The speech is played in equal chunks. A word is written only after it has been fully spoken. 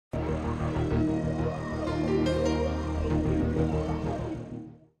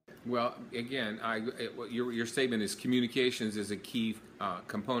Well, again, your statement is communications is a key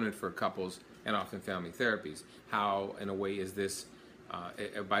component for couples and often family therapies. How, in a way, is this,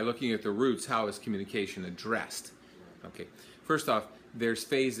 by looking at the roots, how is communication addressed? Okay, first off, there's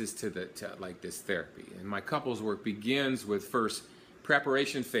phases to like this therapy. And my couples work begins with first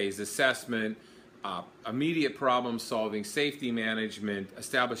preparation phase, assessment, immediate problem solving, safety management,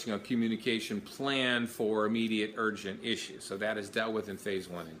 establishing a communication plan for immediate urgent issues. So that is dealt with in phase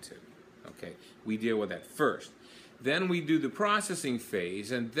 1 and 2. Okay, we deal with that first. Then we do the processing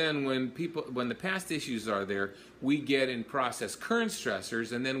phase, and then when the past issues are there, we get and process current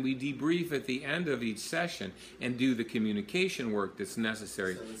stressors, and then we debrief at the end of each session and do the communication work that's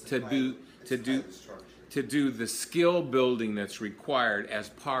necessary to do the skill building that's required as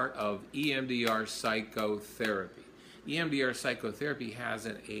part of EMDR psychotherapy. EMDR psychotherapy has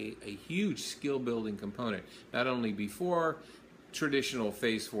a huge skill building component, not only before traditional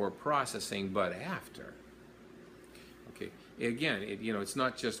phase 4 processing, but after. Okay, again, it's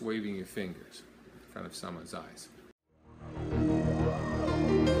not just waving your fingers in front of someone's eyes.